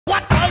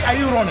are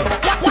you running?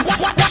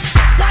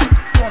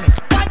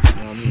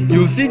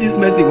 You see this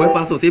message where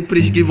Pastor say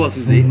preach give us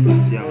today?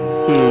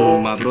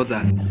 My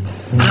brother.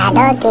 I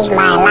don't give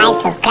my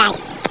life to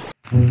Christ.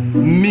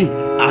 Me,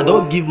 I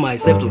don't give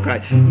myself to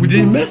Christ. With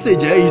the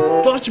message, he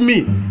touched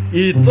me.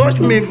 He touched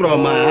me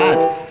from my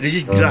heart.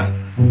 Reach ground.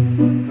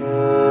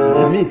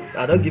 Me,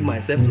 I don't give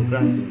myself to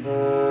Christ.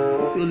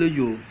 Only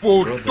you,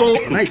 brother.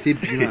 When I say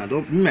I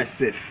don't me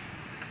myself.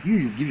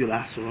 You give your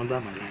life, surrender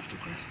my life to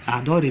Christ.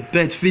 I don't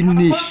repent,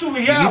 finish. You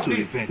need to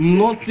repent.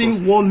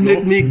 Nothing won't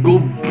make me go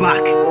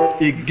back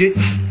again.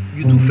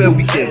 You too fair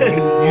wicked.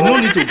 You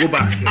don't need to go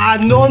back. Sir. I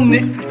don't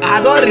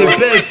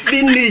repent,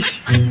 finish.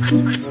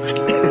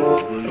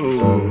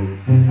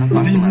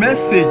 The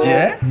message,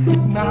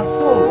 now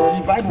so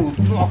the Bible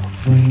talk.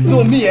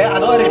 So me, I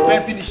don't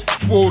repent, finish.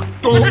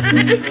 Photo.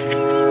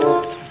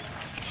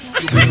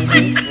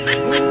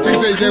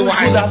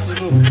 Good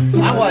afternoon.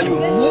 How are you?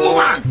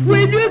 Will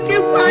you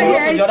keep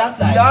quiet? The other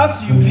side. She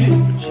asked you.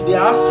 She dey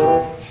ask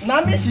you.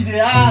 Now me she dey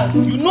ask.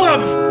 You know her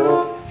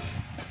before.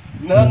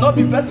 No, not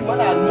the person when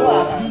I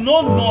know her. You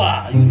don't know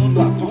her. You don't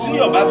know her. Continue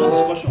your Bible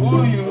discussion.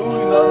 Who you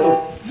not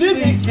know? Leave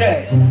this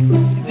girl.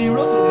 The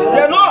road to the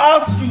They not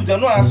ask you. They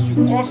not ask you.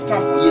 Come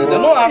start for here. They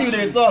not ask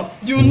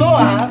you. You know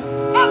her?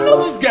 I know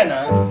this girl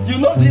now. You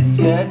know this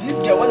girl? This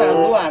girl when I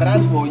know her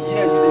around for years,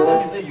 you dey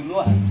tell me say you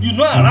know her. You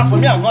know her around for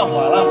me. I know her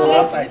for around from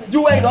that side.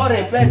 You when you don't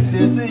repent,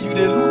 they say you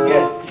dey look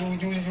girls.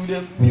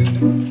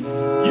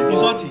 You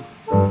salty.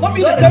 What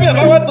me? They tell me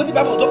about what the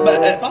Bible talk.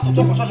 Pastor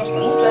talk for church just now.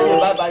 Who tell you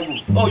about Bible?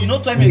 Oh, you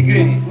don't tell me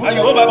again. And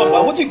you want Bible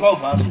for what you call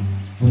Bible?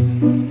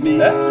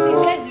 Me? Eh? Let's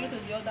go to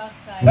the other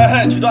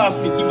side. She don't ask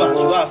me if her. She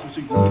don't ask me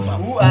so you go give her.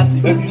 Who ask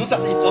you? You just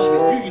say you touch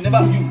me. You never.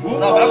 Who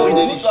Now Bible you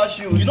dey who reach. touch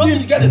you? You don't see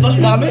the girl they touch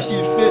me. Now me she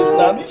face.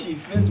 Now me she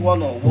face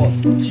one on one.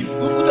 Who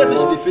tell say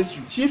she dey face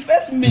you? She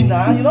face me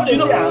now. You know they She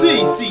don't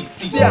see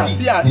see her.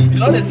 See her. You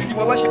know they see the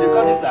way when she dey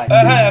come this side.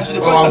 She dey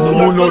come this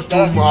side. not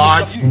too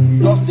much.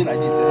 You just dey like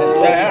this.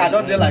 I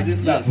don't dey like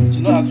this now. Yes,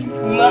 she no ask you.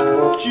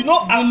 Nah. She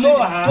no ask You know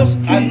her? Just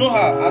I know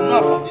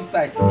her from this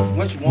side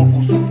when she wan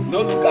go so.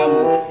 No look at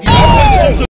me. You